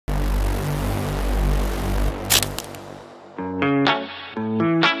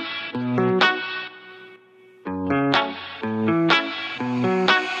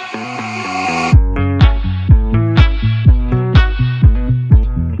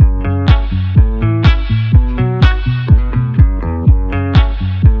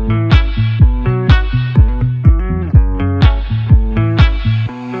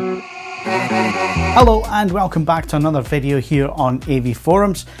Hello and welcome back to another video here on AV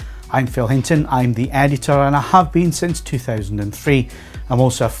Forums. I'm Phil Hinton, I'm the editor and I have been since 2003. I'm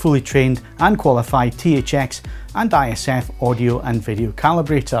also a fully trained and qualified THX and ISF audio and video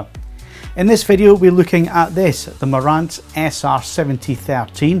calibrator. In this video we're looking at this, the Marantz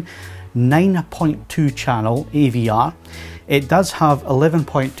SR7013 9.2 channel AVR. It does have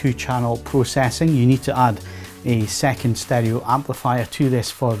 11.2 channel processing. You need to add a second stereo amplifier to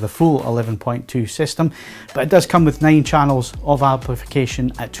this for the full 11.2 system, but it does come with 9 channels of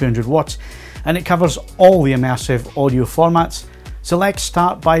amplification at 200 watts and it covers all the immersive audio formats. So let's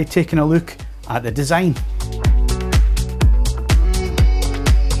start by taking a look at the design.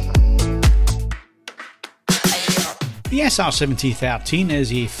 The SR7013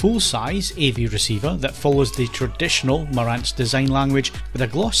 is a full-size AV receiver that follows the traditional Marantz design language with a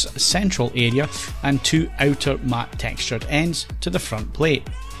gloss central area and 2 outer matte textured ends to the front plate.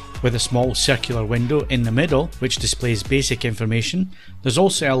 With a small circular window in the middle which displays basic information, there's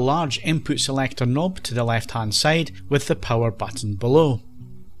also a large input selector knob to the left hand side with the power button below.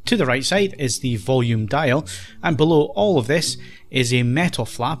 To the right side is the volume dial, and below all of this is a metal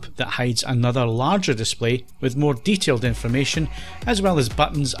flap that hides another larger display with more detailed information, as well as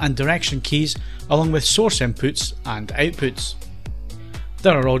buttons and direction keys along with source inputs and outputs.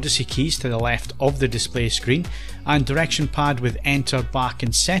 There are Odyssey keys to the left of the display screen and direction pad with enter, back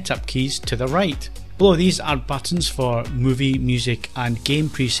and setup keys to the right. Below these are buttons for movie, music and game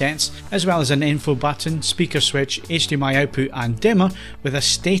presets, as well as an info button, speaker switch, HDMI output and dimmer, with a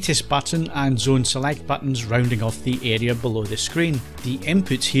status button and zone select buttons rounding off the area below the screen. The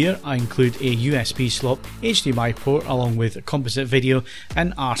inputs here include a USB slot, HDMI port along with composite video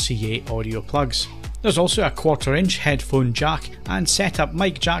and RCA audio plugs. There's also a 1/4 inch headphone jack and setup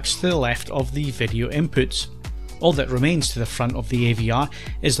mic jacks to the left of the video inputs. All that remains to the front of the AVR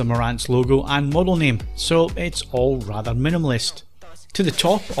is the Marantz logo and model name, so it's all rather minimalist. To the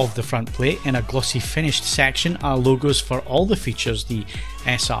top of the front plate in a glossy finished section are logos for all the features the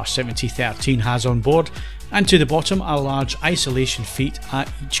SR7013 has on board, and to the bottom are large isolation feet at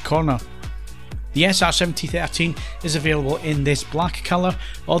each corner. The SR7013 is available in this black colour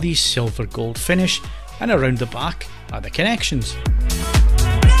or the silver gold finish, and around the back are the connections.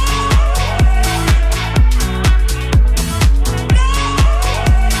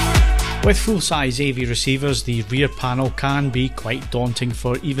 With full-size AV receivers, the rear panel can be quite daunting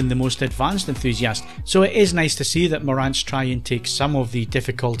for even the most advanced enthusiast, so it is nice to see that Marantz try and take some of the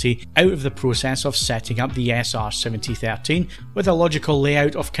difficulty out of the process of setting up the SR7013 with a logical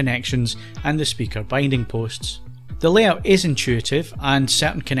layout of connections and the speaker binding posts. The layout is intuitive and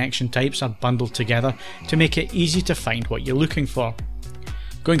certain connection types are bundled together to make it easy to find what you're looking for.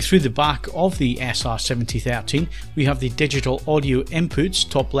 Going through the back of the SR7013, we have the digital audio inputs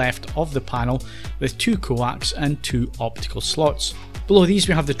top left of the panel with 2 coax and 2 optical slots. Below these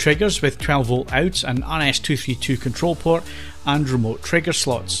we have the triggers with 12V outs, an RS232 control port and remote trigger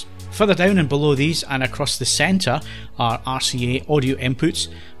slots. Further down and below these and across the centre are RCA audio inputs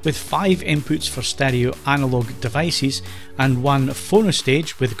with 5 inputs for stereo analog devices and 1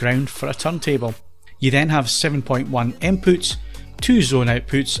 phonostage with ground for a turntable. You then have 7.1 inputs, 2 zone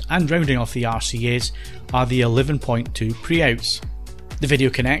outputs, and rounding off the RCAs are the 11.2 pre-outs. The video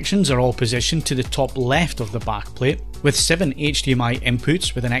connections are all positioned to the top left of the back plate with 7 HDMI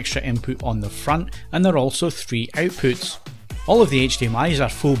inputs with an extra input on the front, and there are also 3 outputs. All of the HDMIs are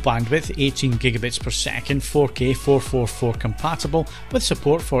full bandwidth 18 gigabits per second 4K 444 compatible with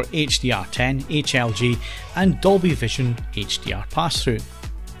support for HDR10, HLG and Dolby Vision HDR pass-through.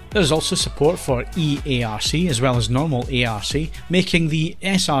 There is also support for eARC as well as normal ARC, making the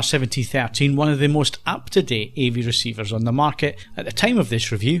SR7013 one of the most up-to-date AV receivers on the market at the time of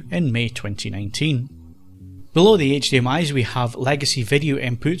this review in May 2019. Below the HDMIs we have legacy video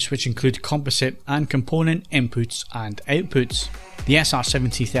inputs which include composite and component inputs and outputs. The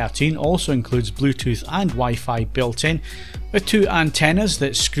SR7013 also includes Bluetooth and Wi-Fi built in, with 2 antennas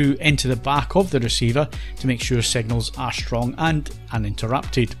that screw into the back of the receiver to make sure signals are strong and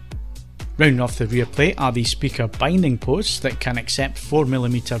uninterrupted. Rounding off the rear plate are the speaker binding posts that can accept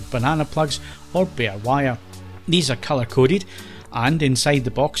 4mm banana plugs or bare wire. These are colour coded, and inside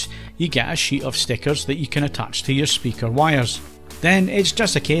the box you get a sheet of stickers that you can attach to your speaker wires. Then it's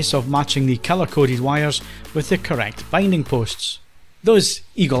just a case of matching the colour coded wires with the correct binding posts. Those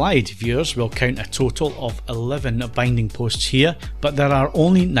eagle-eyed viewers will count a total of 11 binding posts here, but there are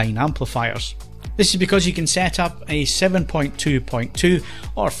only 9 amplifiers. This is because you can set up a 7.2.2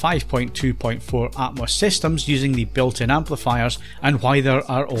 or 5.2.4 Atmos systems using the built-in amplifiers, and why there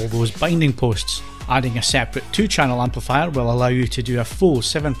are all those binding posts. Adding a separate 2-channel amplifier will allow you to do a full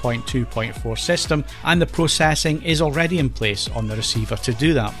 7.2.4 system, and the processing is already in place on the receiver to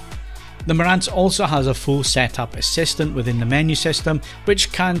do that. The Marantz also has a full setup assistant within the menu system,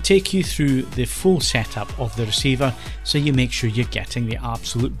 which can take you through the full setup of the receiver, so you make sure you're getting the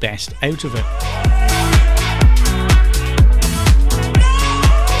absolute best out of it.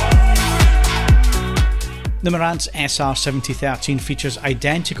 The Marantz SR7013 features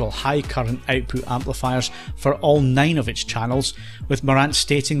identical high current output amplifiers for all 9 of its channels, with Marantz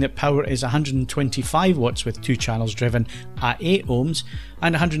stating that power is 125 watts with 2 channels driven at 8 ohms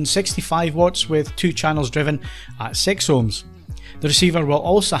and 165 watts with 2 channels driven at 6 ohms. The receiver will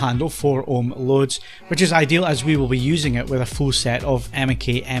also handle 4 ohm loads, which is ideal as we will be using it with a full set of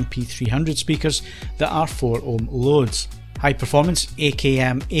MK MP300 speakers that are 4 ohm loads. High performance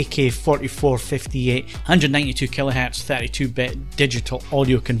AKM AK4458 192 kHz 32-bit digital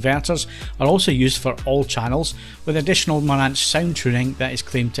audio converters are also used for all channels, with additional Marantz sound tuning that is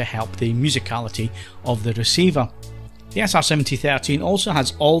claimed to help the musicality of the receiver. The SR7013 also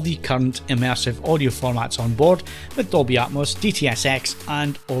has all the current immersive audio formats on board, with Dolby Atmos, DTS-X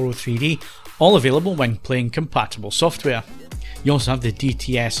and Auro 3D, all available when playing compatible software. You also have the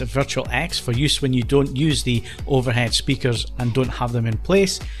DTS Virtual X for use when you don't use the overhead speakers and don't have them in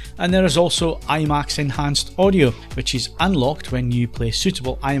place, and there is also IMAX Enhanced Audio, which is unlocked when you play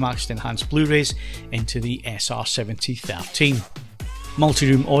suitable IMAX Enhanced Blu-rays into the SR7013.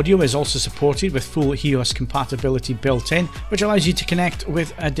 Multi-room audio is also supported with full HEOS compatibility built in, which allows you to connect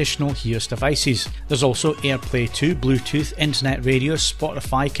with additional HEOS devices. There's also AirPlay 2, Bluetooth, Internet Radio,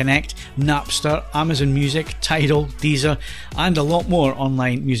 Spotify Connect, Napster, Amazon Music, Tidal, Deezer, and a lot more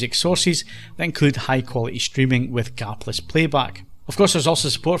online music sources that include high quality streaming with gapless playback. Of course, there's also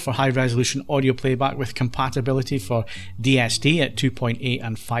support for high-resolution audio playback with compatibility for DSD at 2.8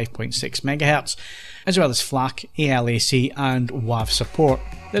 and 5.6 MHz, as well as FLAC, ALAC and WAV support.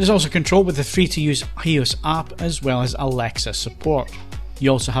 There is also control with the free-to-use HEOS app as well as Alexa support. You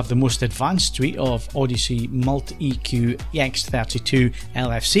also have the most advanced suite of Odyssey Multi-EQ EX32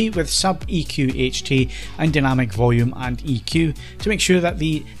 LFC with sub-EQ HT and dynamic volume and EQ to make sure that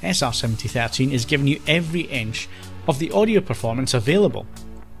the SR7013 is giving you every inch of the audio performance available.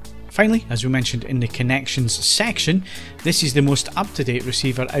 Finally, as we mentioned in the connections section, this is the most up-to-date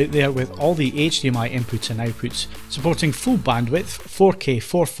receiver out there with all the HDMI inputs and outputs, supporting full bandwidth, 4K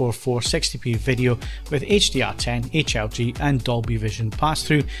 444 60p video with HDR10, HLG and Dolby Vision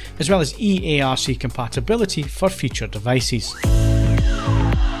pass-through, as well as eARC compatibility for future devices.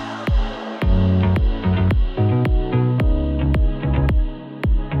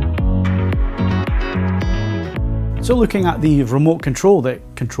 So looking at the remote control that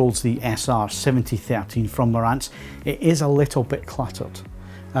controls the SR7013 from Marantz, it is a little bit cluttered.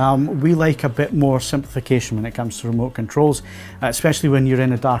 We like a bit more simplification when it comes to remote controls, especially when you're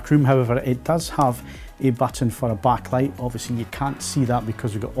in a dark room. However, it does have a button for a backlight. Obviously you can't see that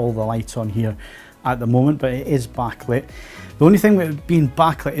because we've got all the lights on here at the moment, but it is backlit. The only thing with being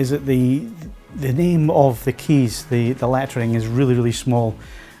backlit is that the name of the keys, the lettering is really small.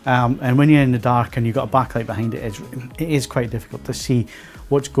 And when you're in the dark and you've got a backlight behind it, it is quite difficult to see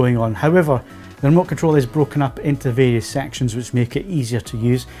what's going on. However, the remote control is broken up into various sections which make it easier to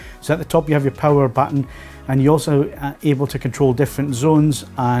use. So at the top you have your power button, and you're also able to control different zones,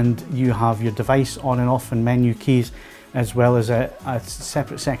 and you have your device on and off and menu keys, as well as a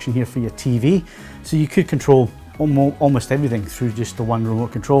separate section here for your TV. So you could control almost everything through just the one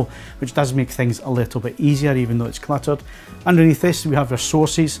remote control, which does make things a little bit easier even though it's cluttered. Underneath this we have our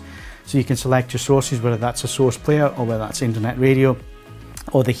sources, so you can select your sources, whether that's a source player or whether that's internet radio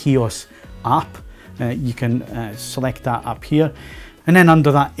or the HEOS app. You can select that up here, and then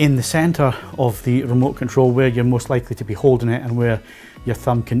under that, in the center of the remote control where you're most likely to be holding it and where your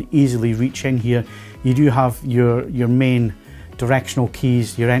thumb can easily reach in here, you do have your main directional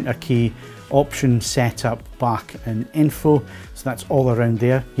keys, your enter key, option, setup, back and info, so that's all around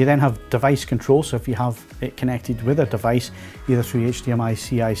there. You then have device control, so if you have it connected with a device either through HDMI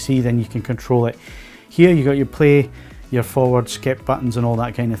CIC, then you can control it. Here you got your play, your forward, skip buttons and all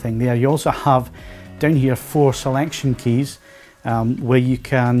that kind of thing there. You also have down here 4 selection keys where you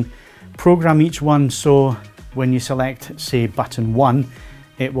can program each one, so when you select say button 1,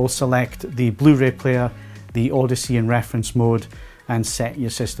 it will select the Blu-ray player, the Odyssey and reference mode, and set your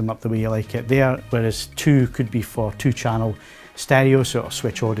system up the way you like it there, whereas 2 could be for 2-channel stereo, so it'll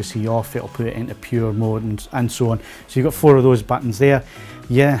switch Odyssey off, it'll put it into pure mode and so on. So you've got 4 of those buttons there.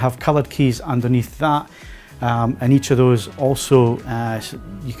 You then have coloured keys underneath that, and each of those also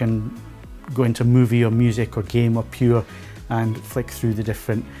you can go into movie or music or game or pure and flick through the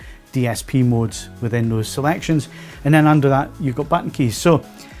different DSP modes within those selections, and then under that you've got button keys. So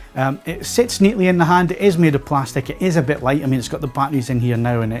it sits neatly in the hand. It is made of plastic. It is a bit light. I mean, it's got the batteries in here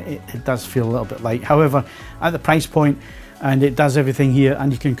now, and it does feel a little bit light. However, at the price point, and it does everything here,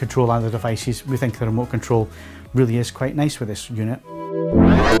 and you can control other devices, we think the remote control really is quite nice with this unit.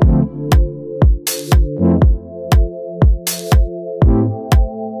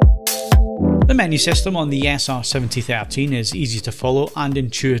 The menu system on the SR7013 is easy to follow and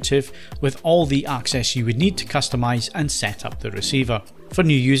intuitive, with all the access you would need to customize and set up the receiver. For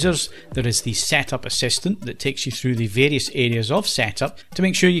new users, there is the Setup Assistant that takes you through the various areas of setup to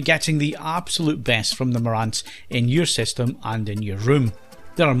make sure you're getting the absolute best from the Marantz in your system and in your room.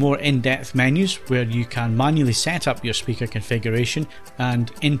 There are more in-depth menus where you can manually set up your speaker configuration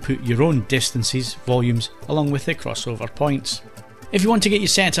and input your own distances, volumes, along with the crossover points. If you want to get your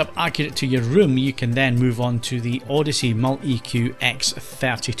setup accurate to your room, you can then move on to the Odyssey Multi-EQ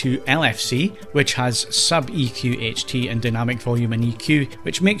X32 LFC, which has sub-EQ HT and dynamic volume and EQ,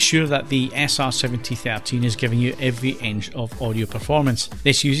 which makes sure that the SR7013 is giving you every inch of audio performance.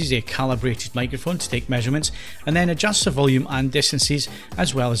 This uses a calibrated microphone to take measurements and then adjusts the volume and distances,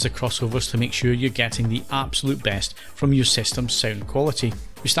 as well as the crossovers, to make sure you're getting the absolute best from your system's sound quality.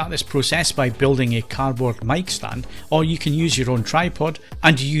 We start this process by building a cardboard mic stand, or you can use your own tripod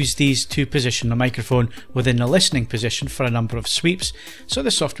and use these to position the microphone within the listening position for a number of sweeps, so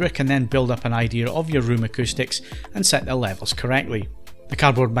the software can then build up an idea of your room acoustics and set the levels correctly. The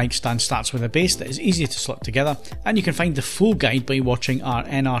cardboard mic stand starts with a base that is easy to slot together, and you can find the full guide by watching our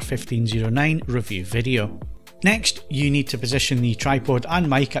NR1509 review video. Next, you need to position the tripod and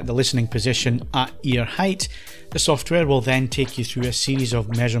mic at the listening position at ear height. The software will then take you through a series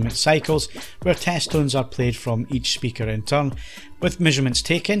of measurement cycles where test tones are played from each speaker in turn, with measurements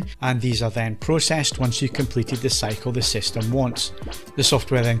taken, and these are then processed once you've completed the cycle the system wants. The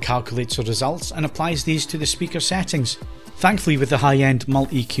software then calculates the results and applies these to the speaker settings. Thankfully, with the high-end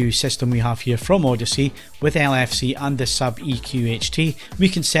multi-EQ system we have here from Odyssey, with LFC and the sub-EQ HT, we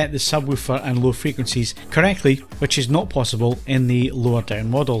can set the subwoofer and low frequencies correctly, which is not possible in the lower down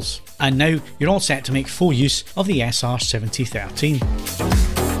models. And now you're all set to make full use of the SR7013.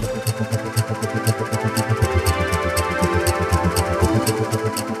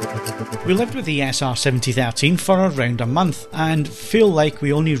 We lived with the SR7013 for around a month and feel like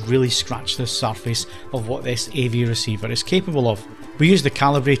we only really scratched the surface of what this AV receiver is capable of. We use the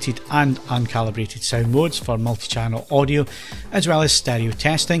calibrated and uncalibrated sound modes for multi-channel audio, as well as stereo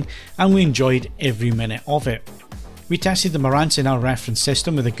testing, and we enjoyed every minute of it. We tested the Marantz in our reference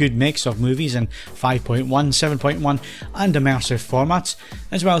system with a good mix of movies in 5.1, 7.1 and immersive formats,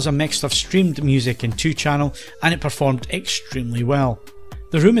 as well as a mix of streamed music in 2-channel, and it performed extremely well.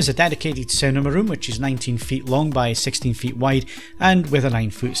 The room is a dedicated cinema room, which is 19 feet long by 16 feet wide and with a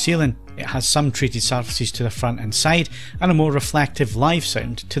 9-foot ceiling. It has some treated surfaces to the front and side and a more reflective live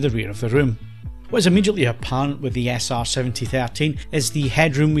sound to the rear of the room. What is immediately apparent with the SR7013 is the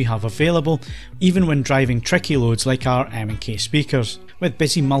headroom we have available, even when driving tricky loads like our M&K speakers. With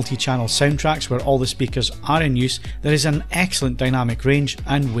busy multi-channel soundtracks where all the speakers are in use, there is an excellent dynamic range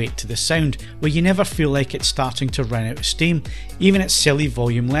and weight to the sound, where you never feel like it's starting to run out of steam, even at silly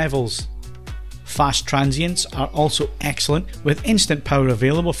volume levels. Fast transients are also excellent, with instant power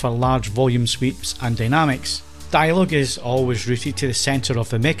available for large volume sweeps and dynamics. Dialogue is always routed to the centre of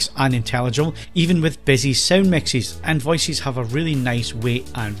the mix and intelligible, even with busy sound mixes, and voices have a really nice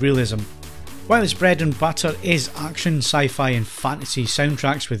weight and realism. While its bread and butter is action, sci-fi and fantasy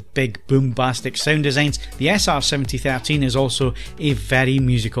soundtracks with big boombastic sound designs, the SR7013 is also a very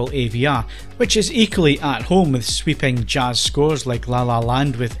musical AVR, which is equally at home with sweeping jazz scores like La La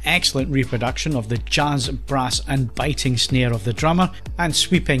Land with excellent reproduction of the jazz, brass and biting snare of the drummer, and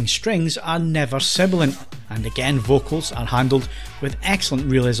sweeping strings are never sibilant, and again vocals are handled with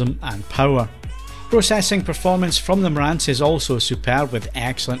excellent realism and power. Processing performance from the Marantz is also superb, with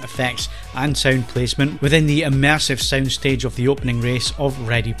excellent effects and sound placement within the immersive soundstage of the opening race of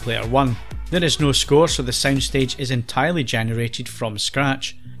Ready Player One. There is no score, so the soundstage is entirely generated from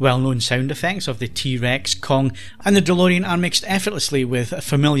scratch. Well-known sound effects of the T-Rex, Kong and the DeLorean are mixed effortlessly with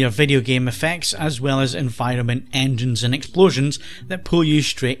familiar video game effects, as well as environment engines and explosions that pull you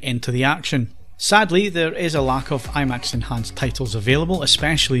straight into the action. Sadly, there is a lack of IMAX enhanced titles available,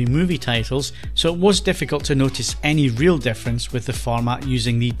 especially movie titles, so it was difficult to notice any real difference with the format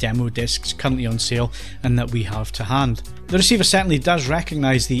using the demo discs currently on sale and that we have to hand. The receiver certainly does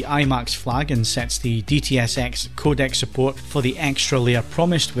recognise the IMAX flag and sets the DTS codec support for the extra layer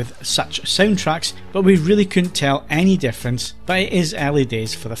promised with such soundtracks, but we really couldn't tell any difference, but it is early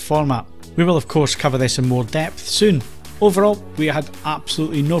days for the format. We will of course cover this in more depth soon. Overall, we had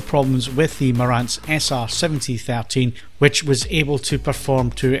absolutely no problems with the Marantz SR7013, which was able to perform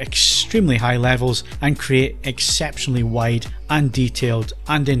to extremely high levels and create exceptionally wide and detailed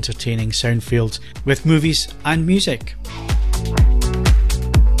and entertaining sound fields with movies and music.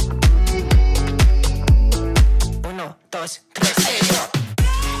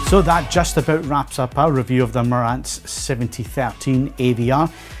 So that just about wraps up our review of the Marantz 7013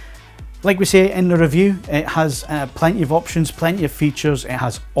 AVR. Like we say in the review, it has plenty of options, plenty of features. It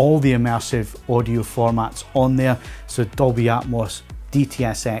has all the immersive audio formats on there, so Dolby Atmos,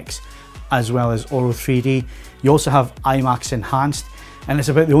 DTS, as well as Auro 3D. You also have IMAX Enhanced, and it's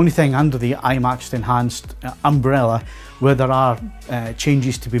about the only thing under the IMAX Enhanced umbrella where there are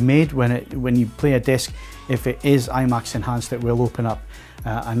changes to be made when you play a disc. If it is IMAX Enhanced, it will open up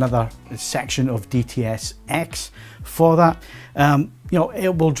another section of DTS for that. You know,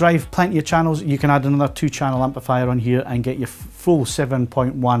 it will drive plenty of channels. You can add another 2-channel amplifier on here and get your full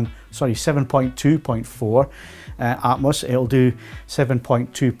 7.2.4 Atmos. It'll do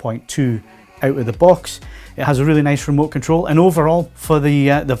 7.2.2 out of the box. It has a really nice remote control, and overall, for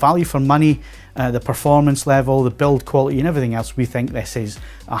the value for money, the performance level, the build quality and everything else, we think this is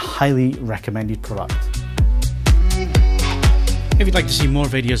a highly recommended product. If you'd like to see more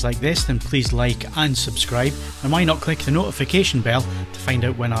videos like this, then please like and subscribe, and why not click the notification bell to find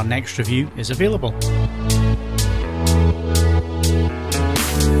out when our next review is available.